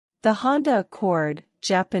The Honda Accord,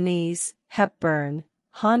 Japanese, Hepburn,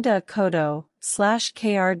 Honda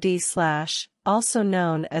Akodo/KRD/, also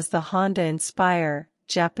known as the Honda Inspire,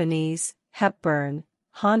 Japanese, Hepburn,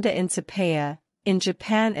 Honda Inspire, in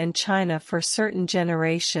Japan and China for certain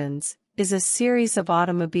generations, is a series of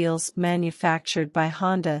automobiles manufactured by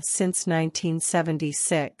Honda since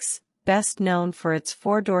 1976, best known for its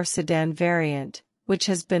four-door sedan variant, which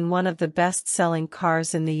has been one of the best-selling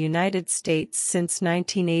cars in the United States since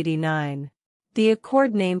 1989. The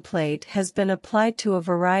Accord nameplate has been applied to a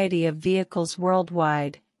variety of vehicles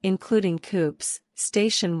worldwide, including coupes,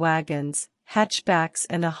 station wagons, hatchbacks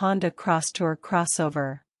and a Honda Crosstour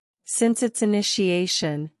crossover. Since its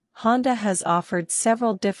initiation, Honda has offered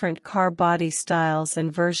several different car body styles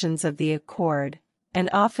and versions of the Accord, and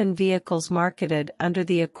often vehicles marketed under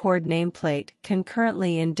the Accord nameplate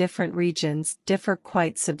concurrently in different regions differ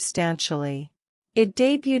quite substantially. It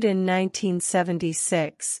debuted in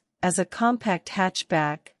 1976 as a compact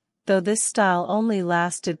hatchback, though this style only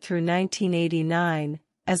lasted through 1989,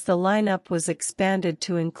 as the lineup was expanded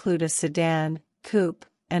to include a sedan, coupe,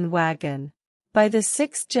 and wagon. By the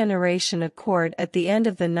sixth-generation Accord at the end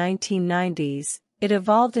of the 1990s, it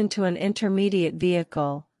evolved into an intermediate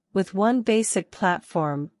vehicle, with one basic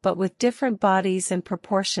platform but with different bodies and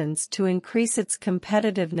proportions to increase its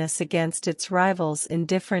competitiveness against its rivals in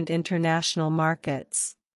different international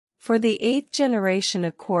markets. For the eighth-generation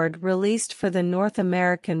Accord released for the North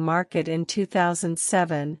American market in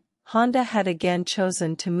 2007, Honda had again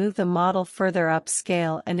chosen to move the model further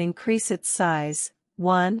upscale and increase its size.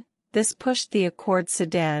 1. This pushed the Accord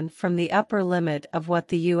sedan from the upper limit of what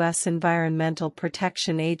the U.S. Environmental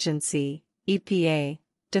Protection Agency, EPA,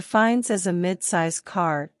 defines as a mid-size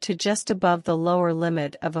car to just above the lower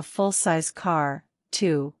limit of a full-size car.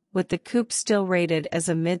 2. With the coupe still rated as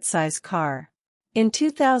a mid-size car. In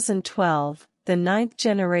 2012, the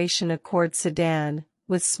ninth-generation Accord sedan,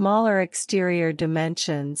 with smaller exterior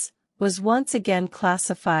dimensions, was once again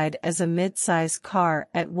classified as a mid-size car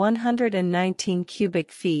at 119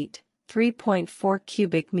 cubic feet, 3.4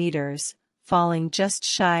 cubic meters, falling just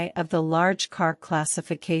shy of the large car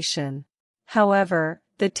classification. However,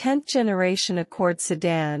 the 10th-generation Accord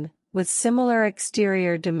sedan, with similar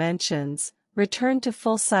exterior dimensions, returned to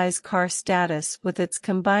full-size car status with its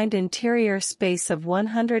combined interior space of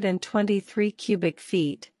 123 cubic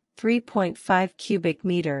feet, 3.5 cubic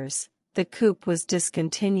meters. The coupe was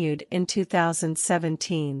discontinued in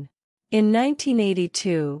 2017. In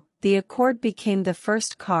 1982, the Accord became the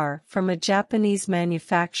first car from a Japanese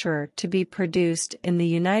manufacturer to be produced in the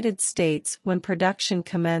United States when production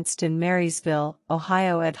commenced in Marysville,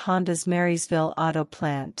 Ohio at Honda's Marysville Auto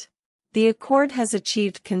Plant. The Accord has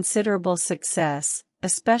achieved considerable success,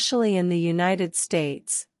 especially in the United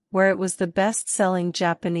States, where it was the best-selling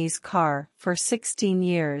Japanese car for 16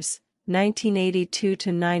 years, 1982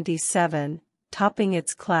 to 97, topping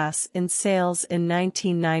its class in sales in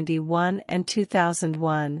 1991 and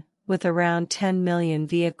 2001, with around 10 million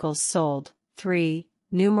vehicles sold. 3.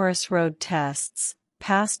 Numerous road tests,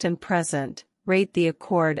 past and present, rate the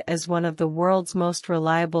Accord as one of the world's most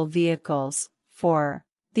reliable vehicles. 4.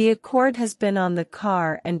 The Accord has been on the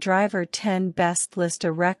Car and Driver 10 Best list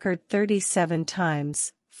a record 37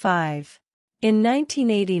 times. 5. In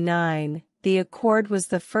 1989, the Accord was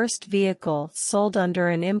the first vehicle sold under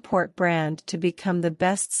an import brand to become the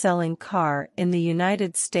best-selling car in the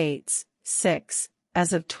United States. 6.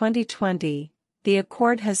 As of 2020, the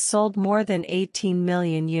Accord has sold more than 18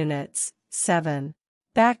 million units. 7.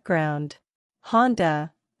 Background.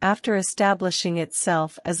 Honda, after establishing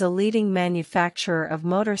itself as a leading manufacturer of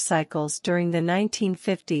motorcycles during the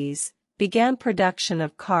 1950s, began production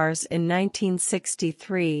of cars in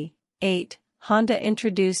 1963. 8. Honda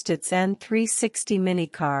introduced its N360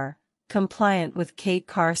 minicar, compliant with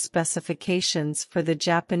K-car specifications for the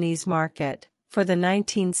Japanese market, for the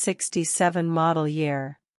 1967 model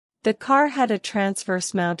year. The car had a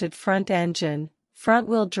transverse-mounted front engine,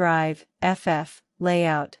 front-wheel drive, FF,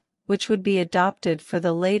 layout, which would be adopted for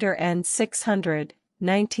the later N600,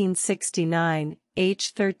 1969,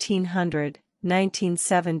 H1300,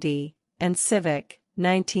 1970, and Civic,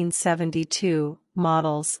 1972,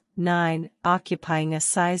 models. 9. Occupying a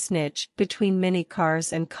size niche between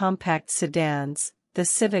minicars and compact sedans, the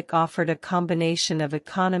Civic offered a combination of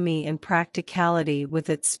economy and practicality with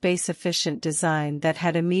its space-efficient design that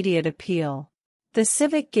had immediate appeal. The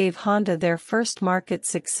Civic gave Honda their first market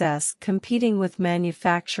success competing with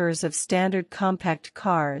manufacturers of standard compact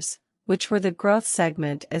cars, which were the growth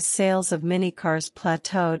segment as sales of minicars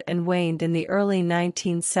plateaued and waned in the early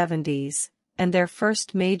 1970s, and their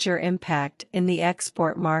first major impact in the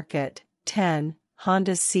export market. 10.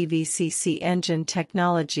 Honda's CVCC engine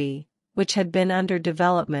technology, which had been under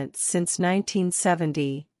development since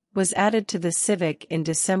 1970, was added to the Civic in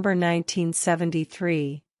December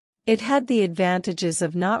 1973. It had the advantages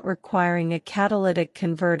of not requiring a catalytic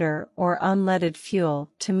converter or unleaded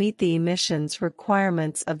fuel to meet the emissions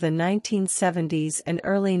requirements of the 1970s and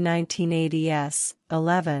early 1980s.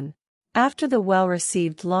 11. After the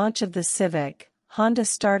well-received launch of the Civic, Honda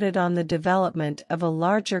started on the development of a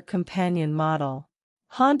larger companion model.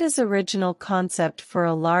 Honda's original concept for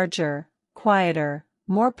a larger, quieter,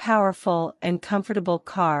 more powerful and comfortable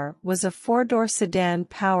car was a four-door sedan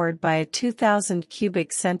powered by a 2,000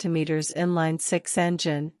 cubic centimeters inline-six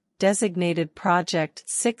engine, designated Project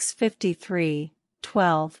 653-12.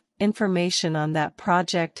 Information on that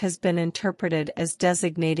project has been interpreted as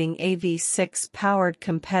designating a V6-powered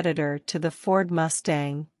competitor to the Ford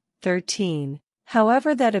Mustang. 13.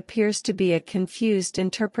 However, that appears to be a confused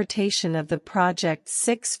interpretation of the Project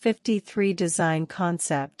 653 design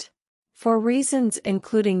concept. For reasons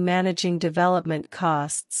including managing development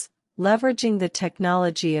costs, leveraging the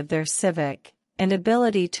technology of their Civic, and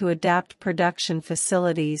ability to adapt production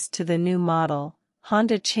facilities to the new model,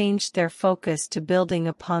 Honda changed their focus to building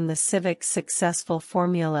upon the Civic's successful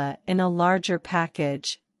formula in a larger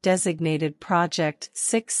package, designated Project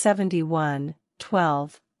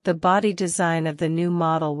 671-12. The body design of the new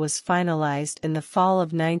model was finalized in the fall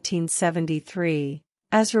of 1973.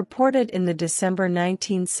 As reported in the December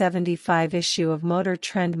 1975 issue of Motor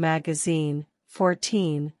Trend magazine,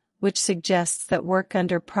 14, which suggests that work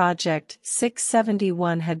under Project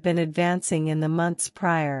 671 had been advancing in the months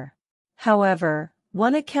prior. However,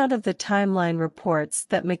 one account of the timeline reports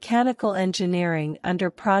that mechanical engineering under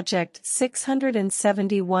Project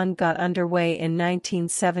 671 got underway in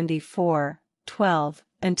 1974. 12.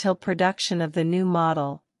 Until production of the new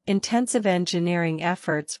model, intensive engineering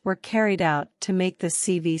efforts were carried out to make the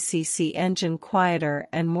CVCC engine quieter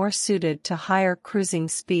and more suited to higher cruising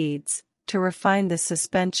speeds, to refine the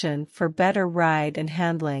suspension for better ride and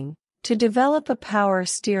handling, to develop a power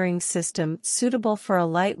steering system suitable for a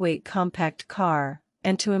lightweight compact car,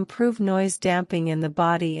 and to improve noise damping in the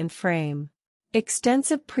body and frame.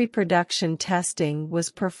 Extensive pre-production testing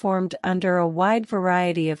was performed under a wide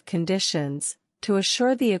variety of conditions, to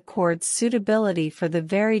assure the Accord's suitability for the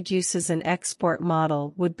varied uses an export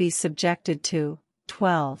model would be subjected to.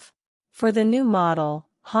 12. For the new model,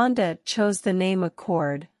 Honda chose the name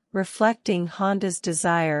Accord, reflecting Honda's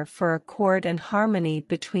desire for accord and harmony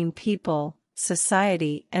between people,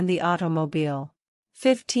 society and the automobile.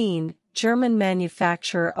 15. German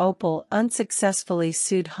manufacturer Opel unsuccessfully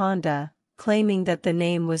sued Honda, claiming that the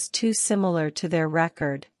name was too similar to their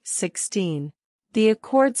record. 16. The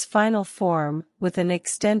Accord's final form, with an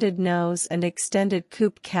extended nose and extended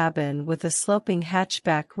coupe cabin with a sloping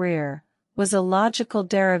hatchback rear, was a logical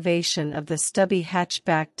derivation of the stubby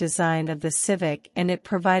hatchback design of the Civic, and it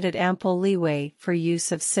provided ample leeway for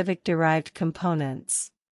use of Civic-derived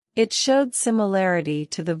components. It showed similarity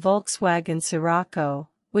to the Volkswagen Scirocco,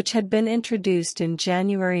 which had been introduced in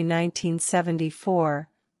January 1974,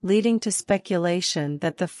 leading to speculation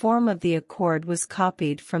that the form of the Accord was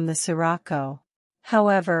copied from the Scirocco.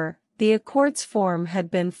 However, the Accord's form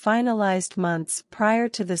had been finalized months prior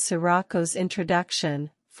to the Scirocco's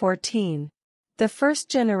introduction. 14. The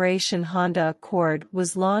first-generation Honda Accord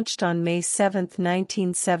was launched on May 7,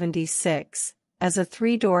 1976, as a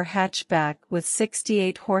three-door hatchback with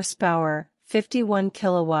 68 horsepower, 51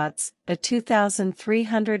 kilowatts, a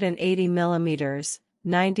 2,380 mm,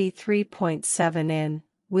 93.7 in,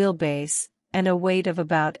 wheelbase, and a weight of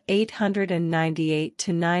about 898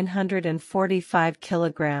 to 945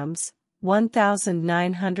 kilograms,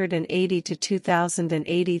 1,980 to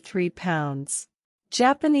 2,083 pounds.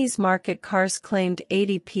 Japanese market cars claimed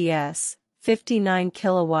 80 PS, 59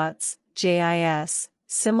 kilowatts, JIS,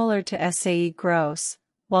 similar to SAE gross,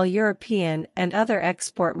 while European and other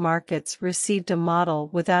export markets received a model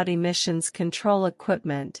without emissions control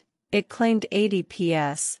equipment. It claimed 80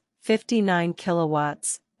 PS, 59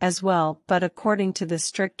 kilowatts, as well, but according to the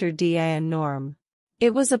stricter DIN norm.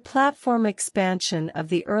 It was a platform expansion of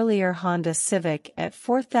the earlier Honda Civic at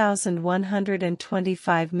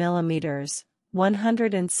 4,125 mm,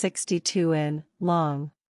 162 in, long.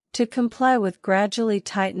 To comply with gradually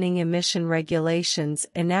tightening emission regulations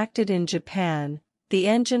enacted in Japan, the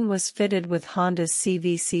engine was fitted with Honda's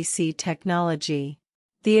CVCC technology.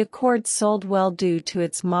 The Accord sold well due to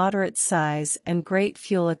its moderate size and great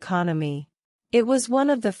fuel economy. It was one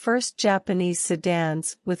of the first Japanese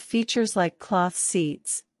sedans with features like cloth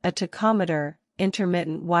seats, a tachometer,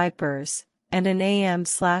 intermittent wipers, and an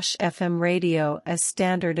AM/FM radio as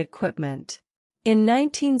standard equipment. In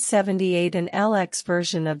 1978 an LX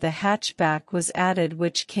version of the hatchback was added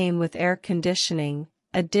which came with air conditioning,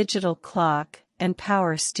 a digital clock, and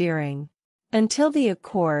power steering. Until the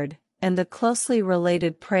Accord, and the closely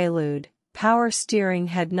related Prelude, power steering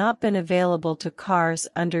had not been available to cars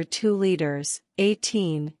under 2 liters.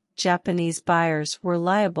 18. Japanese buyers were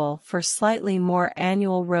liable for slightly more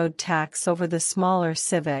annual road tax over the smaller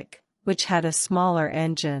Civic, which had a smaller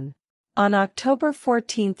engine. On October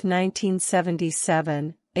 14,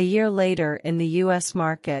 1977, a year later in the U.S.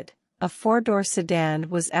 market, a 4-door sedan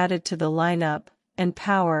was added to the lineup, and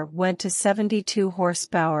power went to 72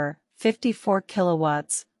 horsepower, 54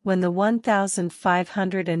 kilowatts, when the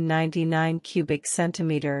 1,599 cubic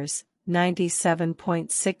centimeters,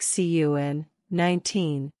 97.6 cu in,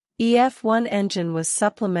 19. EF1 engine was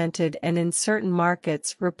supplemented and in certain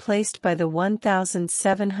markets replaced by the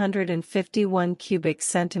 1,751 cubic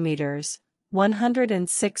centimeters,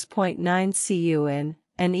 106.9 cu in,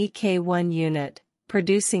 an EK1 unit,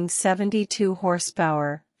 producing 72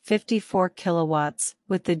 horsepower, 54 kilowatts,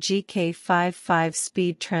 with the GK5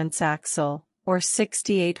 5-speed transaxle, or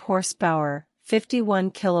 68 horsepower,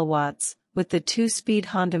 51 kilowatts, with the 2-speed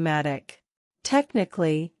Hondomatic.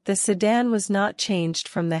 Technically, the sedan was not changed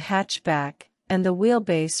from the hatchback, and the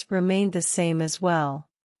wheelbase remained the same as well.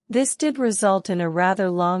 This did result in a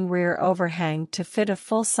rather long rear overhang to fit a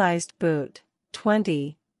full-sized boot.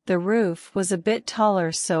 20. The roof was a bit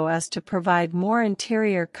taller so as to provide more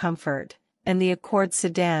interior comfort, and the Accord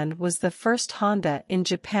sedan was the first Honda in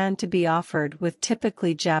Japan to be offered with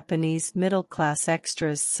typically Japanese middle-class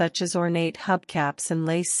extras such as ornate hubcaps and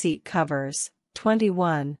lace seat covers.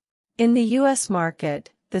 21. In the U.S.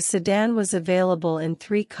 market, the sedan was available in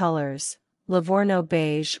 3 colors: Livorno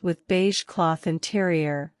beige with beige cloth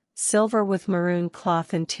interior, silver with maroon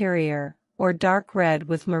cloth interior, or dark red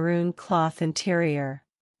with maroon cloth interior.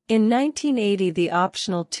 In 1980 the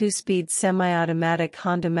optional 2-speed semi-automatic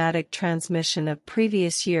Hondomatic transmission of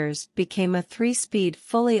previous years became a 3-speed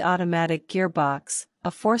fully automatic gearbox. A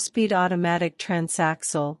 4-speed automatic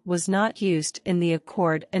transaxle was not used in the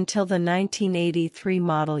Accord until the 1983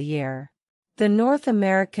 model year. The North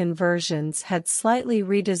American versions had slightly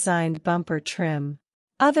redesigned bumper trim.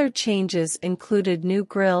 Other changes included new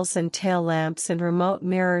grilles and tail lamps and remote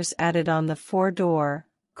mirrors added on the 4-door,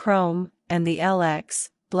 chrome, and the LX,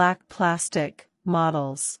 black plastic,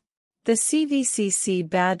 models. The CVCC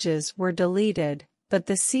badges were deleted, but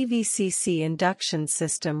the CVCC induction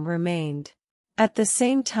system remained. At the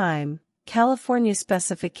same time, California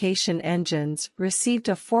specification engines received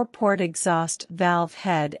a 4-port exhaust valve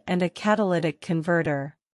head and a catalytic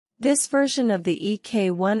converter. This version of the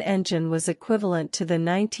EK1 engine was equivalent to the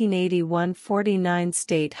 1981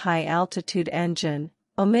 49-state high-altitude engine,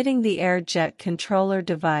 omitting the air jet controller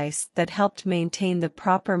device that helped maintain the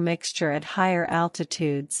proper mixture at higher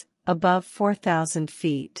altitudes, above 4,000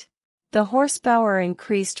 feet. The horsepower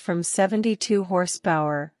increased from 72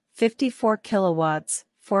 horsepower, 54 kilowatts,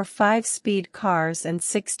 for 5-speed cars and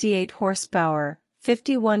 68 horsepower,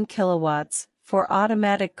 51 kilowatts, for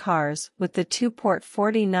automatic cars with the 2-port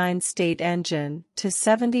 49-state engine, to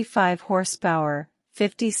 75 horsepower,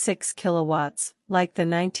 56 kilowatts, like the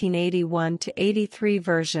 1981 to 83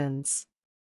 versions.